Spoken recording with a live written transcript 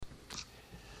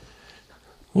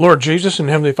Lord Jesus and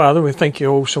Heavenly Father, we thank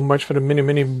you so much for the many,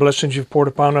 many blessings you've poured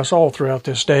upon us all throughout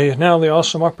this day. And now the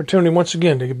awesome opportunity once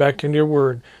again to get back into your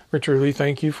word. We truly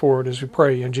thank you for it as we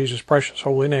pray in Jesus' precious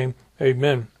holy name.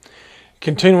 Amen.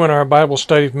 Continuing our Bible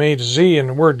study of A to Z and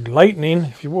the word lightning,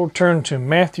 if you will turn to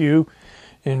Matthew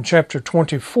in chapter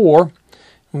 24.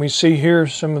 And we see here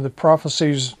some of the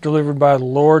prophecies delivered by the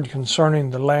Lord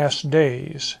concerning the last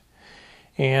days.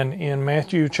 And in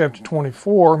Matthew chapter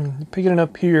 24, picking it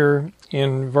up here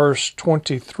in verse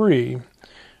 23,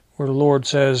 where the Lord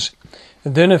says,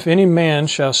 "Then if any man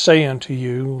shall say unto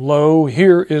you, Lo,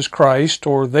 here is Christ,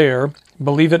 or there,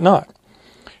 believe it not.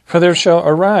 For there shall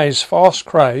arise false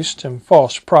Christs and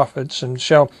false prophets, and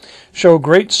shall show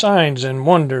great signs and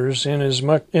wonders,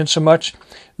 insomuch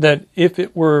that if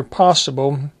it were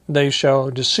possible, they shall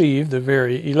deceive the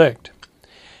very elect.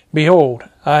 Behold,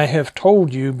 I have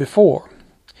told you before.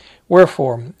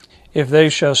 Wherefore, if they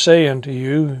shall say unto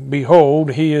you,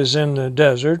 Behold, he is in the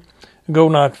desert, go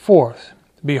not forth.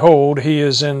 Behold, he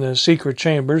is in the secret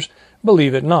chambers,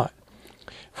 believe it not.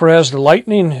 For as the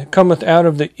lightning cometh out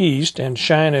of the east, and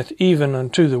shineth even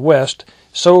unto the west,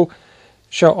 so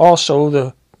shall also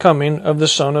the coming of the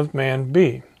Son of Man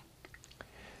be.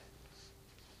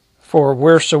 For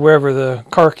wheresoever the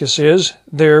carcass is,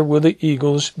 there will the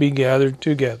eagles be gathered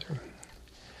together."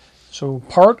 So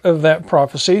part of that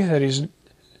prophecy that he's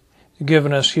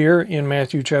given us here in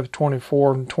Matthew chapter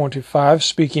 24 and 25,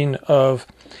 speaking of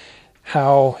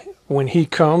how when he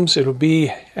comes, it'll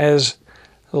be as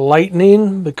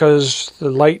lightning, because the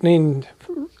lightning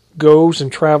goes and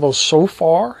travels so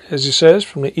far, as he says,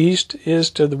 from the east is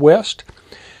to the west.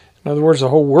 In other words, the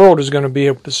whole world is going to be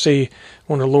able to see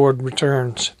when the Lord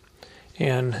returns.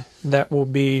 And that will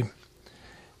be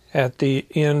at the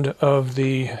end of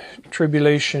the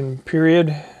tribulation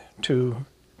period to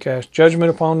cast judgment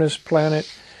upon this planet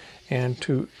and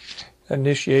to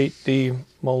initiate the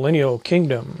millennial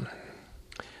kingdom,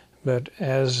 but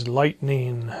as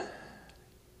lightning.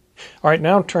 All right,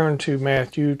 now turn to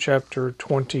Matthew chapter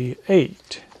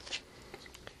 28.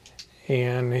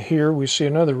 And here we see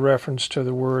another reference to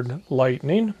the word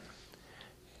lightning.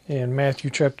 In Matthew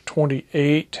chapter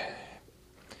 28,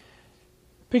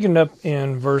 picking up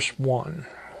in verse 1.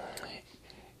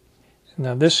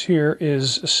 Now this here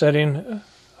is a setting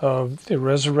of the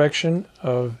resurrection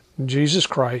of Jesus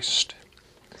Christ.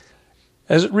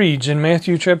 As it reads in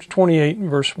Matthew chapter 28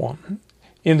 verse 1,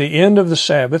 "In the end of the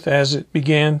Sabbath, as it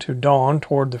began to dawn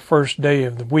toward the first day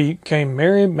of the week, came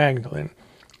Mary Magdalene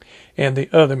and the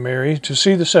other Mary to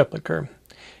see the sepulchre.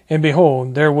 And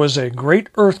behold, there was a great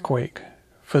earthquake,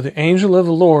 for the angel of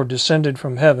the Lord descended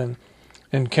from heaven,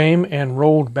 and came and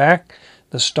rolled back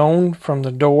the stone from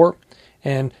the door,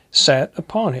 and sat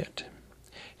upon it.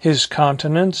 His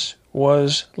countenance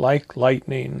was like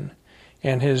lightning,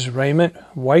 and his raiment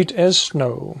white as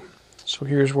snow." So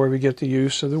here's where we get the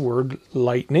use of the word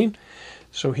lightning.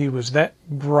 So he was that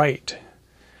bright.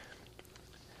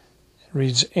 It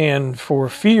reads, "And for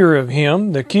fear of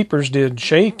him the keepers did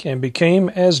shake, and became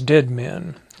as dead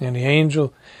men. And the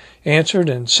angel answered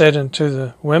and said unto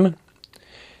the women,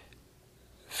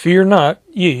 Fear not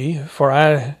ye, for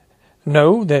I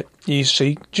know that ye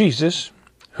seek Jesus,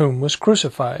 whom was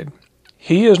crucified.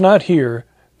 He is not here,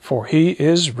 for he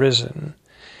is risen,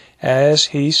 as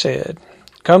he said.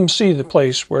 Come see the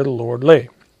place where the Lord lay."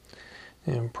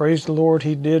 And praise the Lord,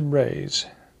 he did raise.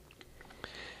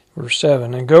 Verse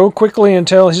 7, "And go quickly and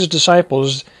tell his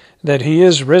disciples that he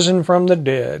is risen from the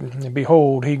dead. And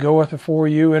behold, he goeth before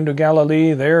you into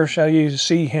Galilee, there shall ye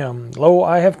see him. Lo,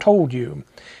 I have told you.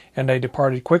 And they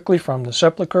departed quickly from the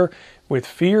sepulchre with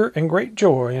fear and great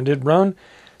joy, and did run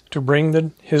to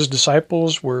bring his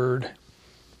disciples word.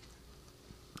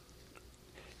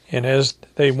 And as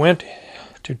they went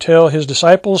to tell his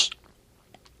disciples,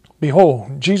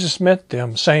 behold, Jesus met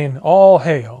them, saying, All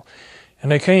hail.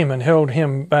 And they came and held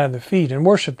him by the feet and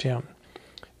worshipped him.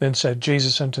 Then said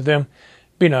Jesus unto them,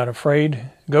 Be not afraid.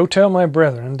 Go tell my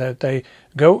brethren that they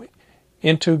go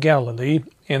into Galilee,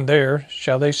 and there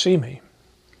shall they see me."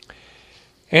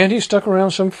 And he stuck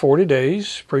around some 40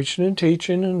 days, preaching and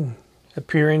teaching and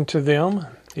appearing to them,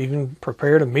 even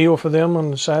prepared a meal for them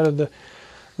on the side of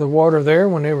the water there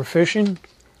when they were fishing,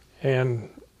 and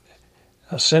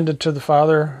ascended to the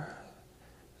Father,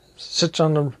 sits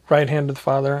on the right hand of the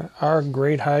Father, our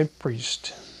great high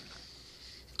priest.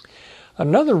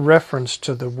 Another reference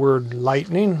to the word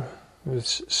lightning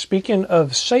is speaking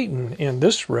of Satan in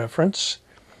this reference,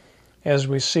 as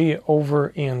we see over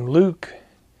in Luke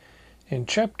in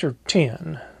chapter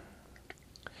 10,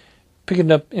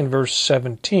 picking up in verse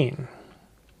 17.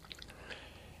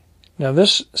 Now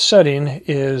this setting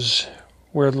is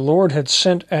where the Lord had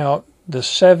sent out the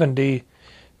 70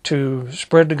 to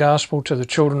spread the gospel to the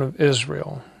children of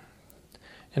Israel.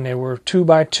 And they were 2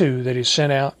 by 2 that he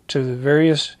sent out to the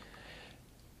various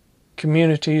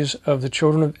communities of the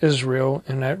children of Israel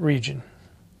in that region.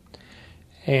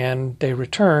 And they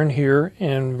return here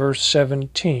in verse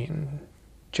 17.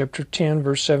 Chapter 10,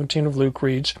 verse 17 of Luke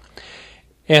reads,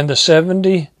 "And the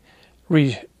 70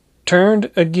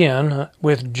 returned again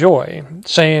with joy,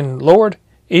 saying, Lord,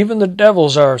 even the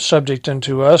devils are subject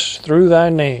unto us through thy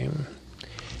name.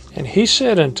 And he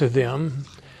said unto them,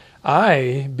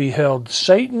 I beheld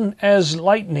Satan as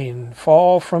lightning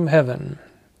fall from heaven.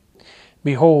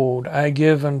 Behold, I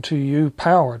give unto you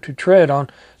power to tread on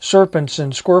serpents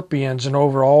and scorpions, and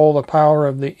over all the power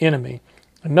of the enemy,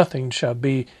 and nothing shall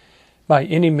be by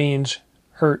any means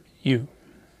hurt you.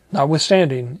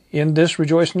 Notwithstanding, in this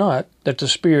rejoice not that the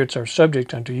spirits are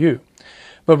subject unto you,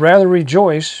 but rather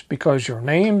rejoice because your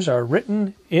names are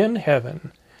written in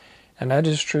heaven." And that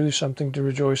is truly something to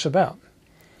rejoice about.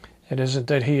 It isn't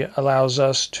that he allows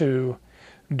us to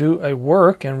do a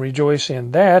work and rejoice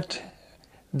in that.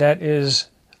 That is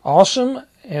awesome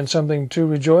and something to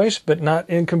rejoice, but not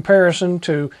in comparison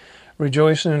to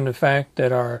rejoicing in the fact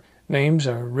that our names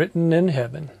are written in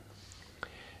heaven.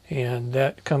 And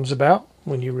that comes about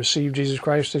when you receive Jesus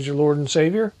Christ as your Lord and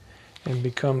Savior and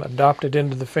become adopted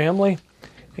into the family,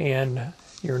 and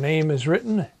your name is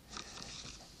written,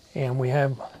 and we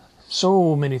have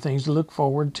so many things to look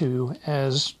forward to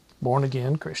as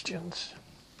born-again Christians.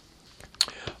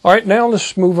 All right, now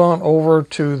let's move on over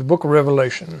to the book of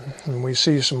Revelation. And we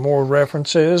see some more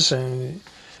references and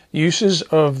uses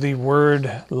of the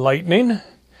word lightning,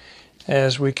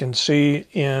 as we can see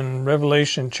in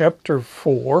Revelation chapter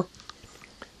 4.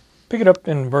 Pick it up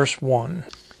in verse 1,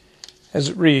 as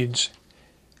it reads,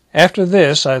 "After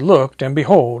this I looked, and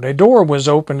behold, a door was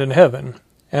opened in heaven,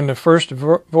 and the first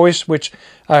voice which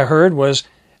I heard was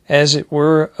as it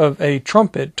were of a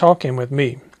trumpet talking with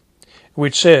me,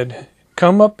 which said,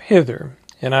 Come up hither,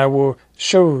 and I will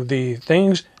show thee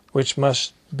things which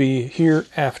must be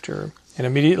hereafter. And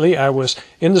immediately I was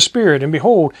in the Spirit, and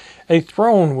behold, a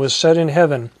throne was set in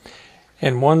heaven,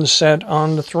 and one sat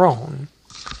on the throne.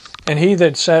 And he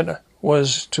that sat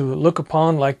was to look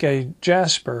upon like a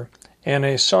jasper and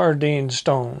a sardine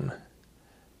stone.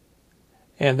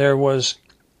 And there was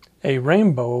a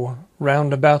rainbow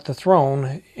round about the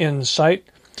throne in sight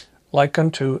like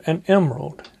unto an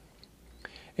emerald.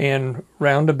 And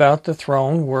round about the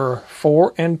throne were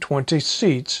 24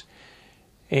 seats,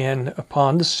 and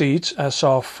upon the seats I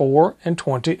saw 24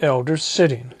 elders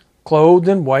sitting, clothed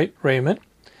in white raiment,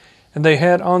 and they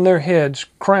had on their heads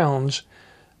crowns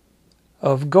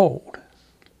of gold.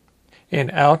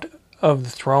 And out of the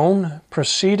throne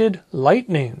proceeded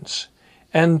lightnings,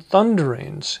 and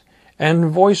thunderings,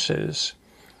 and voices,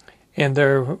 and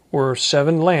there were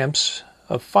 7 lamps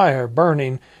of fire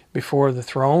burning before the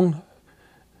throne,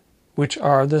 which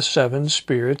are the 7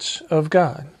 spirits of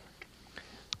God.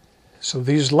 So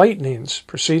these lightnings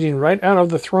proceeding right out of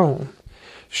the throne,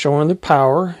 showing the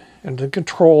power and the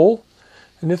control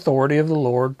and the authority of the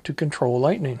Lord to control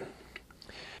lightning.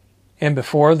 And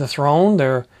before the throne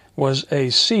there was a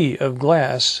sea of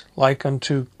glass like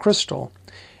unto crystal,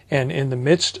 and in the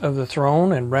midst of the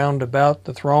throne and round about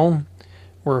the throne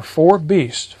were 4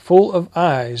 beasts full of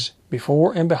eyes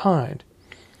before and behind.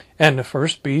 And the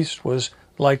first beast was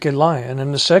like a lion,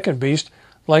 and the second beast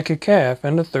like a calf,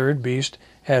 and the third beast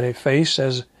had a face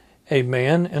as a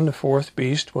man, and the fourth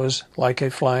beast was like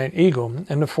a flying eagle.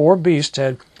 And the 4 beasts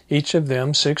had each of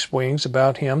them 6 wings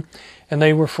about him, and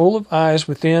they were full of eyes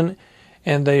within,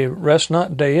 and they rest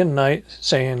not day and night,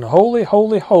 saying, Holy,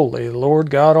 holy, holy, Lord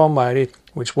God Almighty,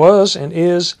 which was and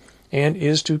is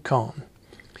to come.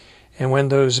 And when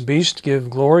those beasts give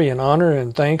glory and honor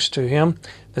and thanks to him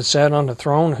that sat on the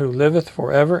throne, who liveth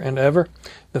for ever and ever,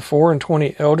 the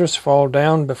 24 elders fall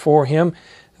down before him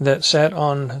that sat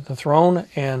on the throne,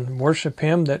 and worship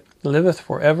him that liveth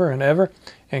for ever and ever,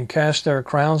 and cast their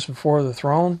crowns before the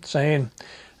throne, saying,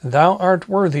 Thou art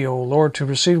worthy, O Lord, to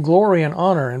receive glory and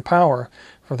honor and power,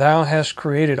 for thou hast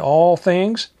created all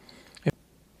things,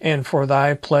 and for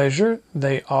thy pleasure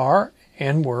they are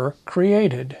and were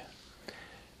created.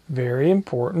 Very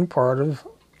important part of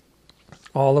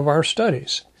all of our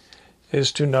studies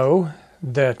is to know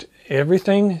that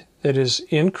everything that is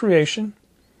in creation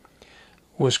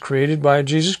was created by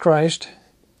Jesus Christ,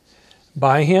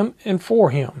 by him and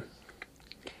for him.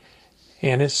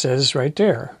 And it says right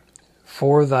there,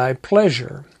 for thy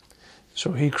pleasure.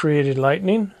 So he created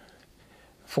lightning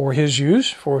for his use,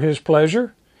 for his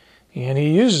pleasure, and he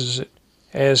uses it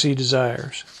as he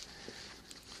desires.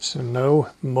 So no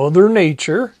Mother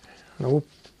Nature, no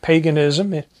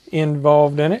paganism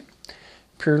involved in it,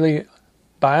 purely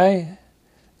by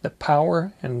the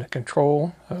power and the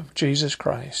control of Jesus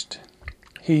Christ.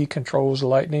 He controls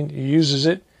lightning. He uses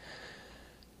it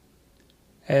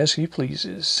as he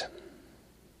pleases.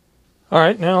 All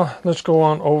right, now let's go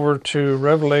on over to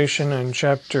Revelation in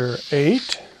chapter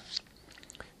 8.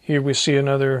 Here we see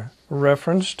another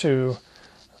reference to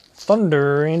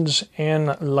thunderings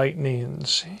and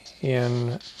lightnings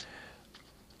in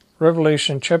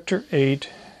Revelation chapter 8,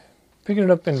 picking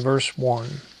it up in verse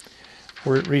 1,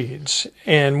 where it reads,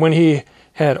 "And when he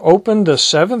had opened the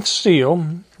seventh seal,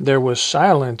 there was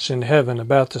silence in heaven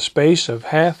about the space of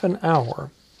half an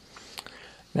hour."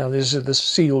 Now these are the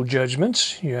seal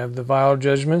judgments. You have the vial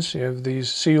judgments, you have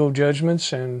these seal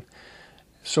judgments, and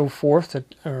so forth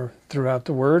that are throughout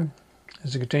the word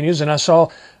as it continues. "And I saw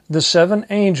the seven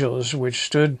angels which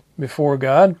stood before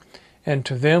God, and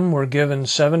to them were given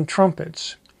seven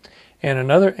trumpets. And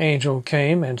another angel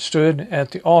came and stood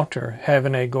at the altar,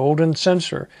 having a golden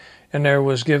censer, and there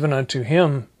was given unto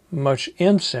him much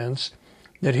incense,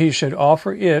 that he should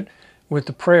offer it with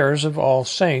the prayers of all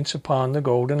saints upon the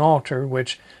golden altar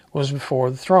which was before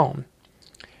the throne.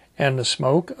 And the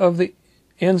smoke of the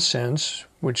incense,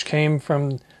 which came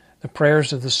from the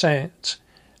prayers of the saints,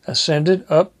 ascended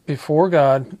up before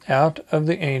God out of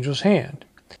the angel's hand.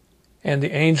 And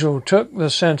the angel took the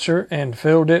censer and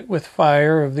filled it with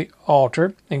fire of the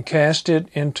altar and cast it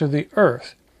into the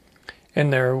earth.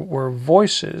 And there were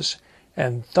voices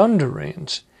and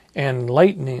thunderings and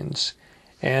lightnings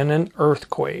and an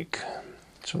earthquake."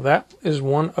 So that is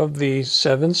one of the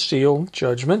seven seal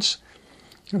judgments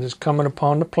that is coming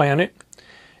upon the planet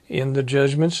in the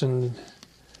judgments and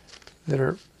that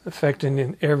are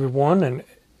affecting everyone and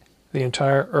the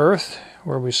entire earth,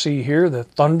 where we see here the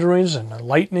thunderings and the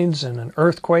lightnings and an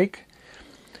earthquake,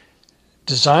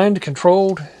 designed,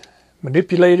 controlled,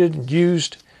 manipulated, and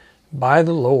used by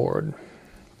the Lord.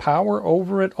 Power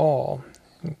over it all,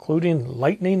 including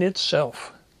lightning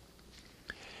itself.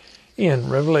 In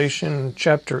Revelation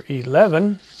chapter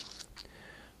 11,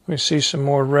 we see some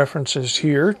more references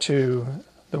here to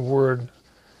the word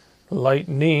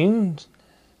lightning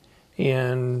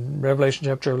in Revelation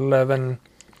chapter 11,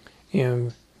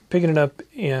 picking it up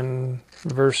in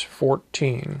verse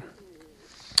 14.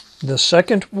 "The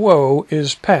second woe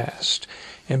is past,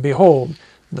 and behold,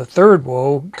 the third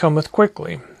woe cometh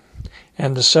quickly.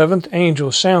 And the seventh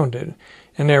angel sounded,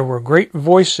 and there were great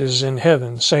voices in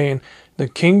heaven, saying, The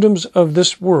kingdoms of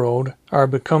this world are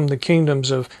become the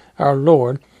kingdoms of our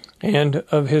Lord and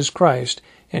of his Christ,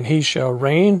 and he shall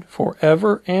reign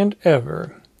forever and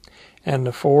ever. And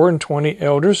the 24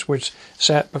 elders which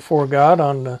sat before God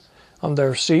on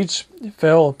their seats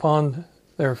fell upon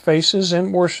their faces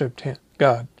and worshipped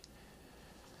God,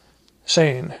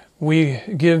 saying, We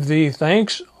give thee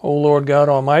thanks, O Lord God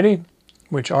Almighty,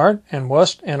 which art and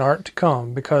wast and art to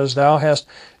come, because thou hast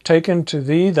taken to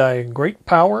thee thy great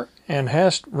power and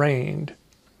hast reigned.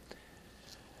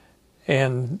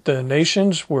 And the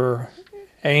nations were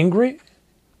angry,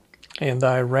 and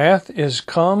thy wrath is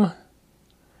come,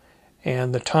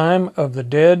 and the time of the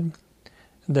dead,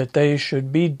 that they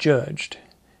should be judged,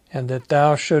 and that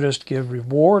thou shouldest give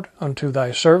reward unto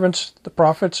thy servants the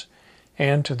prophets,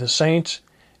 and to the saints,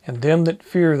 and them that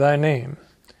fear thy name,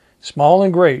 small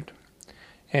and great,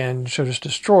 and shouldest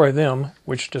destroy them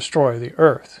which destroy the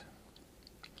earth.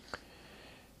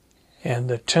 And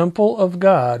the temple of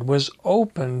God was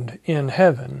opened in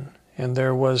heaven, and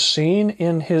there was seen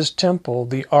in his temple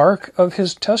the ark of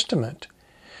his testament.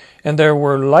 And there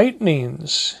were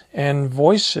lightnings, and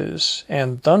voices,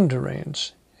 and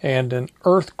thunderings, and an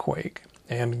earthquake,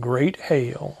 and great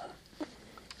hail.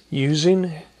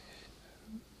 Using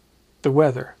the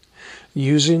weather,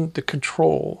 using the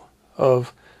control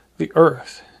of the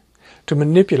earth to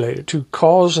manipulate it, to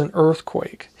cause an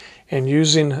earthquake, and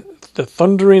using the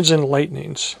thunderings and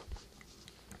lightnings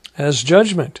as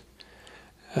judgment,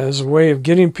 as a way of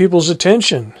getting people's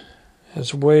attention,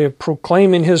 as a way of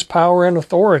proclaiming his power and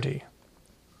authority,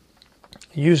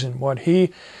 using what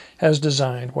he has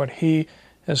designed, what he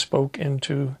has spoke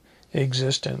into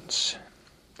existence.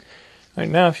 Right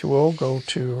now, if you will, go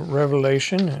to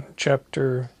Revelation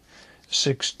chapter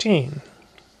 16.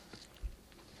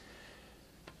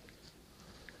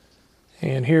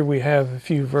 And here we have a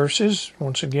few verses,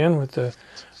 once again with the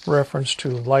reference to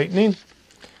lightning,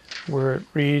 where it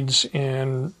reads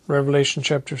in Revelation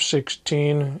chapter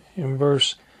 16 in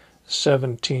verse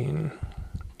 17.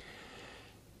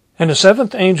 And the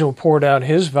seventh angel poured out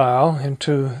his vial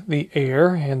into the air,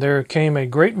 and there came a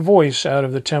great voice out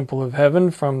of the temple of heaven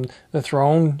from the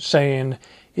throne, saying,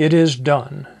 It is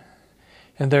done.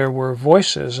 and there were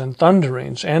voices and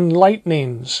thunderings and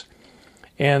lightnings,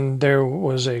 and there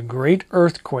was a great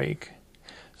earthquake,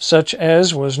 such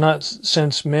as was not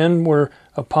since men were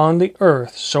upon the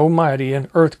earth, so mighty an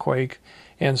earthquake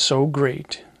and so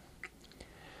great.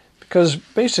 Because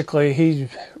basically he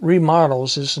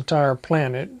remodels this entire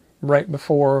planet right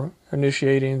before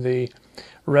initiating the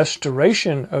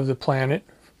restoration of the planet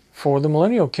for the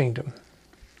millennial kingdom,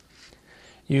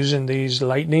 using these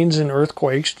lightnings and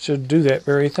earthquakes to do that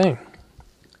very thing.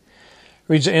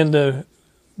 Reads, and the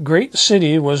great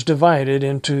city was divided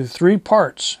into 3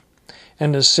 parts,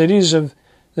 and the cities of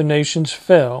the nations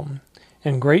fell,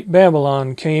 and great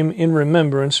Babylon came in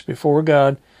remembrance before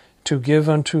God to give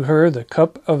unto her the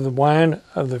cup of the wine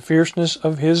of the fierceness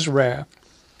of his wrath.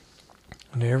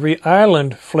 And every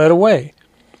island fled away,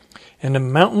 and the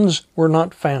mountains were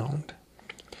not found.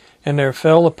 And there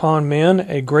fell upon men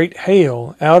a great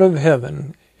hail out of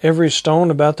heaven, every stone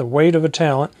about the weight of a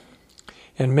talent.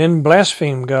 And men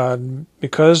blasphemed God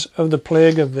because of the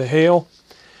plague of the hail,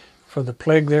 for the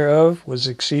plague thereof was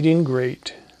exceeding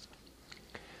great.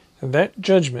 And that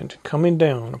judgment coming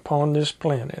down upon this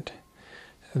planet,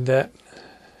 that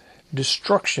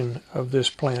destruction of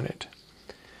this planet,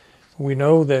 we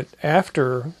know that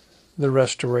after the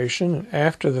restoration,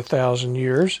 after the 1,000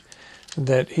 years,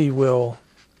 that he will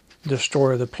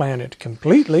destroy the planet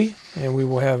completely, and we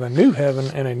will have a new heaven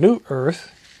and a new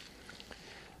earth.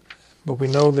 But we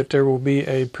know that there will be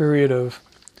a period of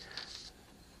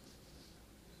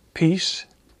peace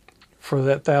for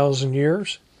that 1,000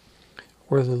 years,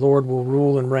 where the Lord will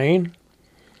rule and reign.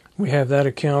 We have that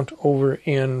account over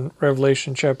in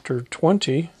Revelation chapter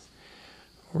 20,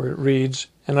 where it reads,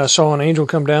 And I saw an angel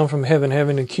come down from heaven,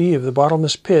 having a key of the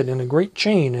bottomless pit and a great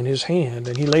chain in his hand,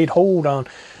 and he laid hold on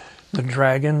the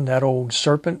dragon, that old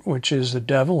serpent, which is the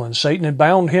devil, and Satan had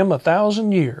bound him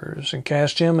 1,000 years, and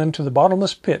cast him into the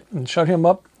bottomless pit, and shut him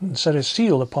up, and set a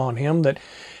seal upon him, that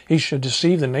he should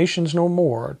deceive the nations no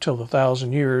more, till the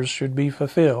 1,000 years should be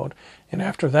fulfilled. And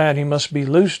after that he must be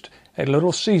loosed a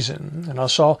little season. And I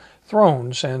saw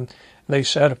thrones, and they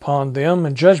sat upon them,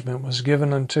 and judgment was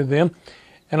given unto them.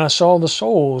 And I saw the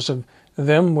souls of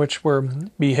them which were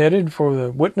beheaded for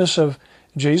the witness of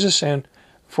Jesus and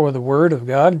for the word of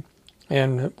God,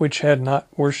 and which had not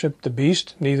worshipped the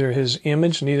beast, neither his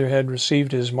image, neither had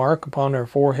received his mark upon their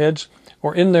foreheads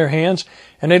or in their hands,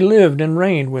 and they lived and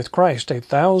reigned with Christ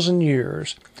 1,000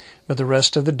 years. But the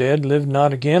rest of the dead lived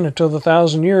not again until the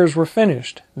 1,000 years were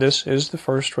finished. This is the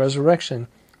first resurrection.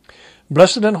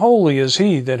 Blessed and holy is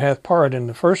he that hath part in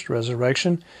the first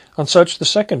resurrection. On such the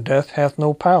second death hath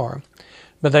no power.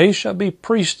 But they shall be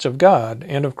priests of God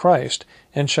and of Christ,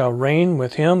 and shall reign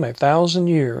with him 1,000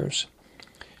 years.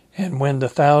 And when the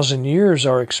 1,000 years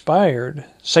are expired,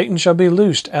 Satan shall be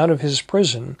loosed out of his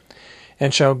prison,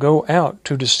 and shall go out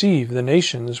to deceive the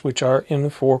nations which are in the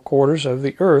 4 quarters of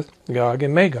the earth, Gog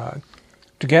and Magog,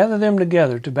 to gather them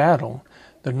together to battle,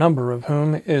 the number of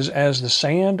whom is as the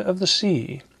sand of the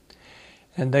sea.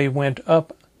 And they went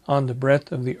up on the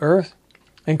breadth of the earth,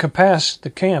 and compassed the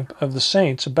camp of the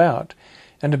saints about,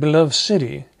 and the beloved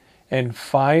city, and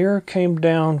fire came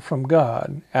down from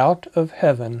God out of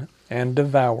heaven, and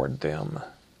devoured them.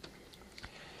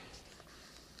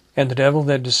 And the devil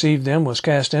that deceived them was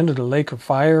cast into the lake of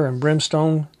fire and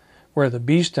brimstone, where the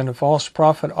beast and the false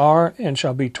prophet are, and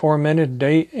shall be tormented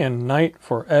day and night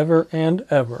forever and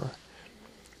ever.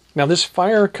 Now this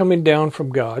fire coming down from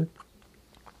God,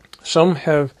 some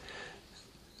have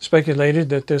speculated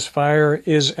that this fire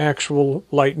is actual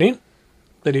lightning,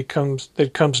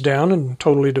 that comes down and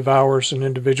totally devours an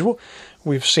individual.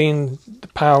 We've seen the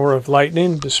power of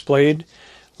lightning displayed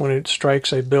when it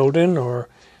strikes a building or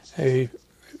a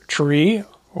tree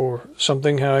or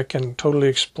something, how it can totally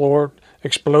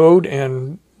explode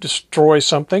and destroy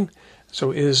something. So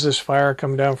is this fire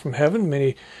come down from heaven?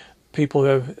 Many people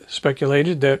have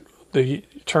speculated that the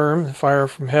term fire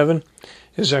from heaven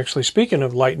is actually speaking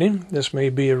of lightning. This may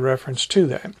be a reference to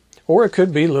that. Or it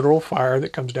could be literal fire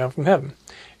that comes down from heaven.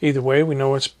 Either way, we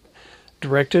know it's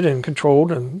directed and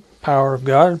controlled and power of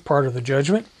God, part of the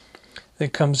judgment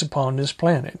that comes upon this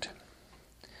planet,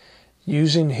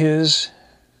 using his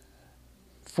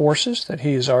forces that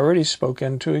he has already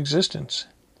spoken to existence.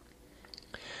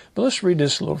 But let's read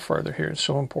this a little further here. It's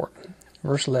so important.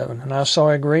 Verse 11, And I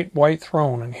saw a great white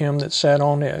throne, and him that sat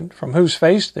on it, from whose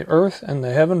face the earth and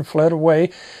the heaven fled away,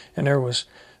 and there was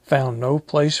found no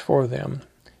place for them.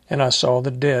 And I saw the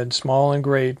dead, small and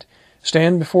great,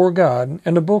 stand before God,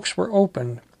 and the books were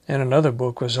opened. And another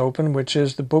book was opened, which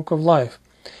is the book of life.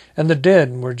 And the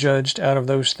dead were judged out of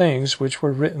those things which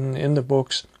were written in the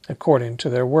books according to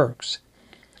their works.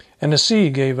 And the sea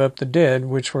gave up the dead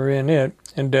which were in it,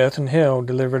 and death and hell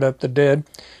delivered up the dead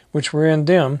which were in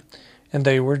them, and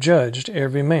they were judged,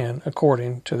 every man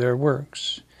according to their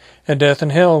works. And death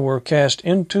and hell were cast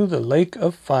into the lake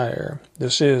of fire.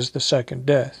 This is the second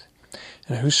death.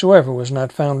 And whosoever was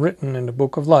not found written in the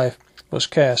book of life was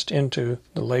cast into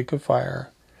the lake of fire.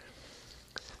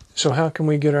 So how can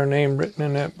we get our name written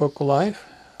in that book of life?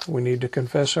 We need to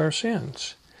confess our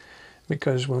sins.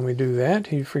 Because when we do that,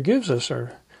 He forgives us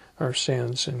our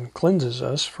sins and cleanses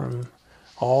us from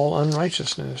all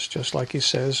unrighteousness, just like He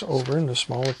says over in the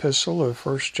small epistle of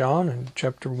 1 John in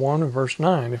chapter 1 and verse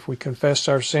 9. If we confess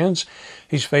our sins,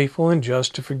 He's faithful and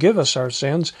just to forgive us our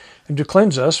sins and to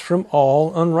cleanse us from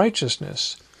all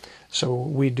unrighteousness. So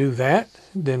we do that,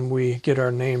 then we get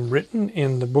our name written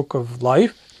in the book of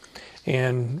life,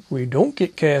 and we don't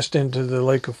get cast into the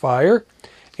lake of fire,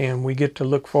 and we get to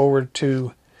look forward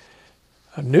to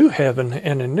a new heaven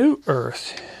and a new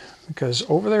earth. Because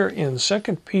over there in 2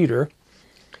 Peter,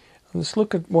 let's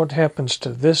look at what happens to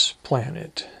this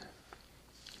planet.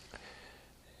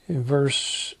 In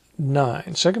verse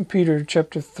 9, 2 Peter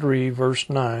chapter 3, verse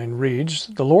 9 reads,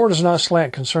 "The Lord is not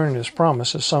slack concerning His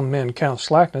promise, as some men count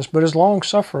slackness, but is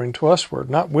long-suffering to usward,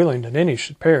 not willing that any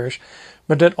should perish,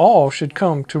 but that all should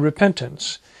come to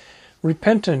repentance."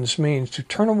 Repentance means to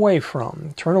turn away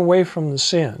from the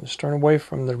sins, turn away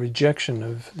from the rejection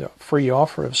of the free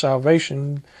offer of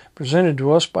salvation presented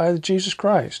to us by Jesus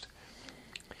Christ.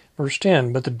 Verse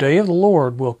 10, "But the day of the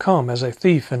Lord will come as a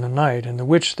thief in the night, in the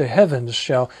which the heavens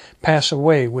shall pass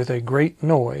away with a great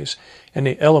noise, and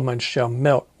the elements shall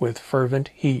melt with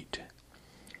fervent heat."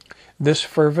 This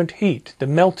fervent heat, the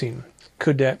melting,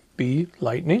 could that be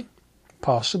lightning?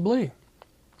 Possibly.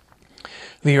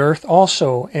 "The earth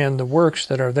also and the works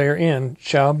that are therein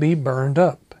shall be burned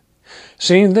up.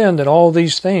 Seeing then that all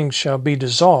these things shall be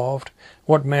dissolved,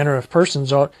 what manner of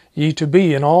persons ought ye to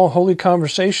be in all holy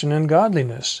conversation and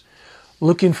godliness,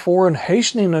 looking for and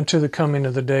hastening unto the coming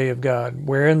of the day of God,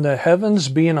 wherein the heavens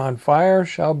being on fire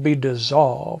shall be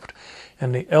dissolved,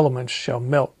 and the elements shall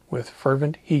melt with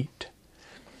fervent heat."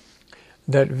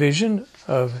 That vision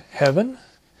of heaven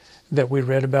that we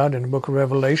read about in the book of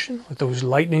Revelation, with those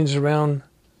lightnings around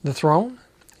the throne,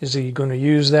 is He going to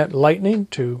use that lightning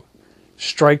to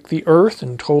strike the earth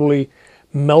and totally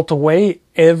melt away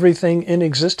everything in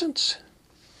existence?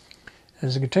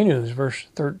 As it continues, verse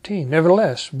 13,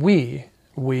 "Nevertheless, we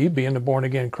being the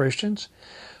born-again Christians,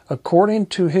 according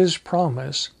to His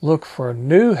promise, look for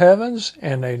new heavens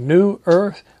and a new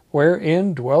earth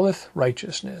wherein dwelleth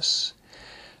righteousness."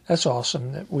 That's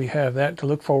awesome that we have that to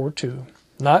look forward to.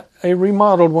 Not a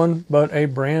remodeled one, but a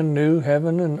brand new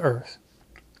heaven and earth.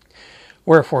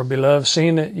 "Wherefore, beloved,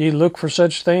 seeing that ye look for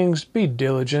such things, be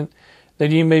diligent, that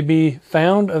ye may be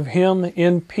found of Him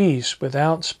in peace,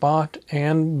 without spot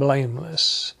and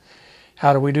blameless."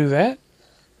 How do we do that?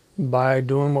 By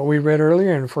doing what we read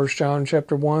earlier in 1 John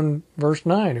chapter 1, verse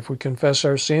 9. If we confess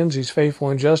our sins, He's faithful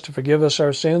and just to forgive us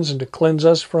our sins and to cleanse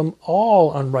us from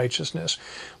all unrighteousness.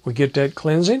 We get that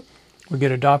cleansing. We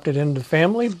get adopted into the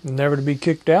family, never to be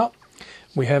kicked out.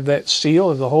 We have that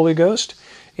seal of the Holy Ghost,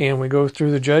 and we go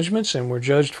through the judgments, and we're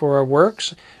judged for our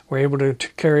works. We're able to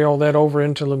carry all that over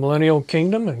into the millennial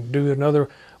kingdom and do another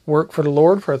work for the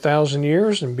Lord for 1,000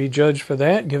 years and be judged for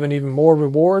that, given even more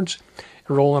rewards,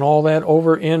 rolling all that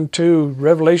over into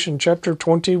Revelation chapter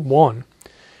 21.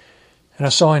 "And I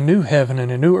saw a new heaven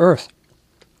and a new earth.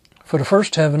 For the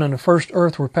first heaven and the first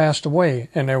earth were passed away,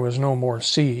 and there was no more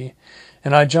sea.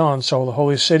 And I, John, saw the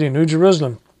holy city, New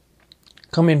Jerusalem,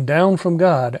 coming down from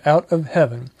God out of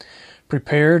heaven,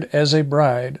 prepared as a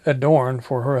bride adorned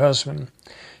for her husband.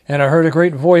 And I heard a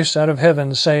great voice out of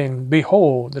heaven saying,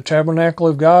 Behold, the tabernacle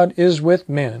of God is with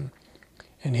men,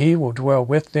 and He will dwell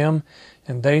with them,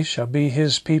 and they shall be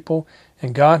His people,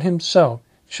 and God Himself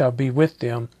shall be with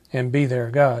them, and be their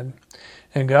God.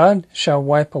 And God shall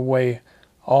wipe away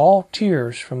all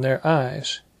tears from their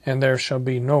eyes, and there shall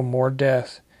be no more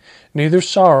death, neither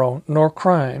sorrow nor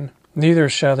crying, neither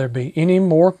shall there be any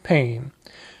more pain,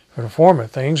 for the former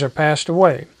things are passed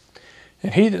away.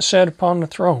 And He that sat upon the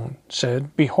throne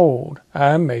said, Behold,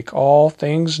 I make all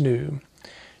things new.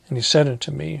 And He said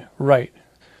unto me, Write,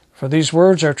 for these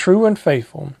words are true and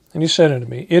faithful. And He said unto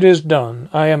me, It is done.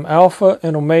 I am Alpha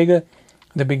and Omega,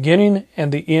 the beginning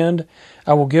and the end.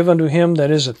 I will give unto him that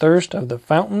is athirst of the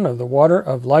fountain of the water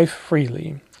of life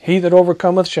freely. He that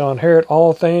overcometh shall inherit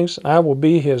all things, and I will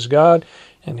be his God,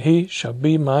 and he shall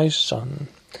be my son.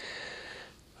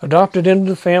 Adopted into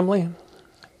the family,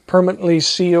 permanently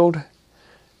sealed,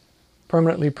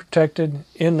 permanently protected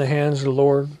in the hands of the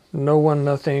Lord. No one,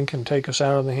 nothing can take us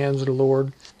out of the hands of the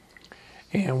Lord.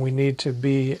 And we need to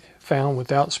be found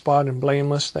without spot and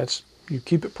blameless. That's, you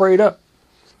keep it prayed up.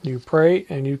 You pray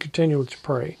and you continue to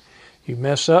pray. You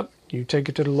mess up, you take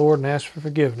it to the Lord and ask for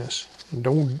forgiveness. And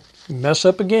don't mess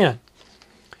up again.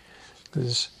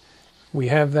 Because we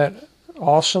have that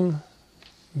awesome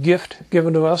gift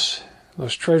given to us.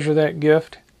 Let's treasure that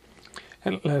gift.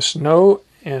 And let's know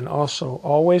and also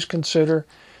always consider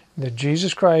that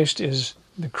Jesus Christ is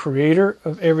the creator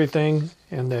of everything,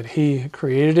 and that He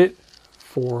created it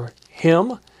for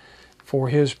Him, for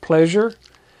His pleasure,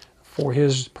 for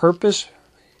His purpose,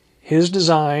 His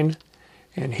design,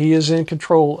 and He is in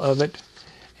control of it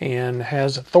and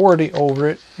has authority over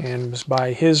it, and it was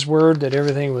by His word that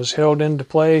everything was held into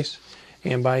place,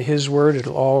 and by His word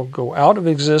it'll all go out of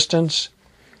existence.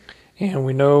 And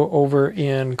we know over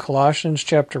in Colossians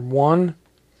chapter 1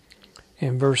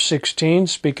 in verse 16,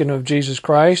 speaking of Jesus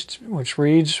Christ, which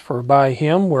reads, "For by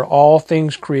Him were all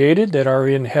things created that are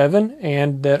in heaven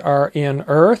and that are in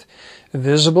earth,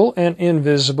 visible and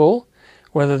invisible,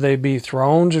 whether they be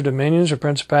thrones or dominions or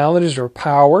principalities or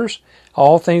powers.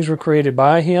 All things were created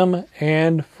by Him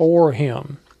and for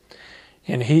Him.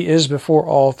 And He is before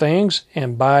all things,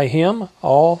 and by Him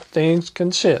all things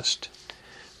consist."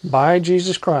 By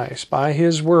Jesus Christ, by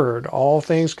His word, all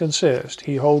things consist.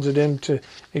 He holds it into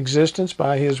existence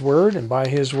by His word, and by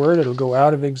His word it'll go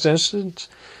out of existence,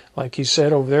 like He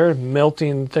said over there,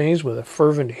 melting things with a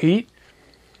fervent heat.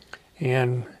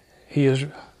 And He has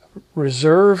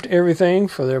reserved everything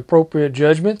for the appropriate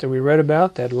judgment that we read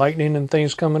about, that lightning and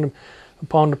things coming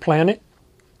upon the planet.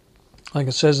 Like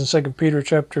it says in 2 Peter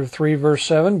chapter 3, verse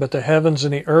 7, "But the heavens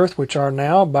and the earth, which are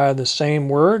now by the same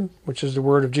word," which is the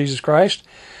word of Jesus Christ,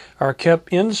 "are kept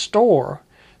in store,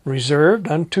 reserved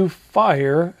unto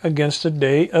fire against the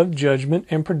day of judgment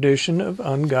and perdition of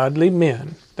ungodly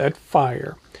men." That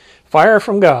fire. Fire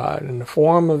from God in the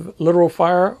form of literal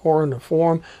fire or in the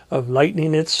form of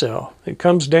lightning itself. It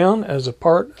comes down as a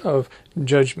part of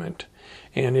judgment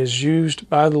and is used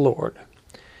by the Lord.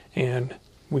 And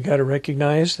we got to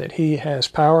recognize that He has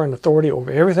power and authority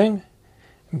over everything.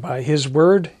 And by His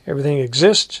word, everything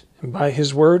exists. And by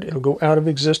His word, it'll go out of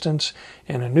existence,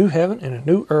 and a new heaven and a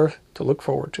new earth to look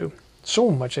forward to.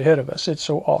 So much ahead of us. It's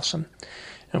so awesome.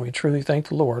 And we truly thank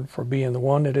the Lord for being the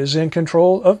one that is in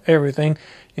control of everything,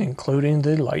 including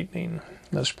the lightning.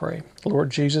 Let's pray. Lord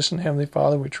Jesus and Heavenly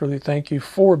Father, we truly thank You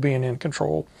for being in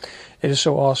control. It is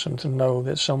so awesome to know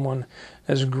that someone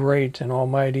as great and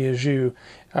almighty as You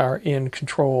are in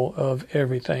control of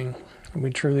everything. And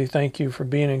we truly thank You for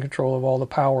being in control of all the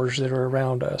powers that are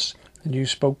around us. And You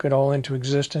spoke it all into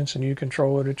existence, and You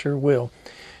control it at Your will.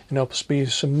 And help us be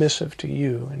submissive to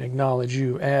You and acknowledge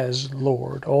You as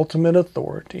Lord, ultimate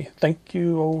authority. Thank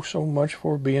You, oh, so much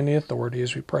for being the authority,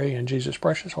 as we pray in Jesus'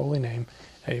 precious holy name.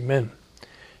 Amen.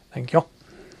 Thank y'all.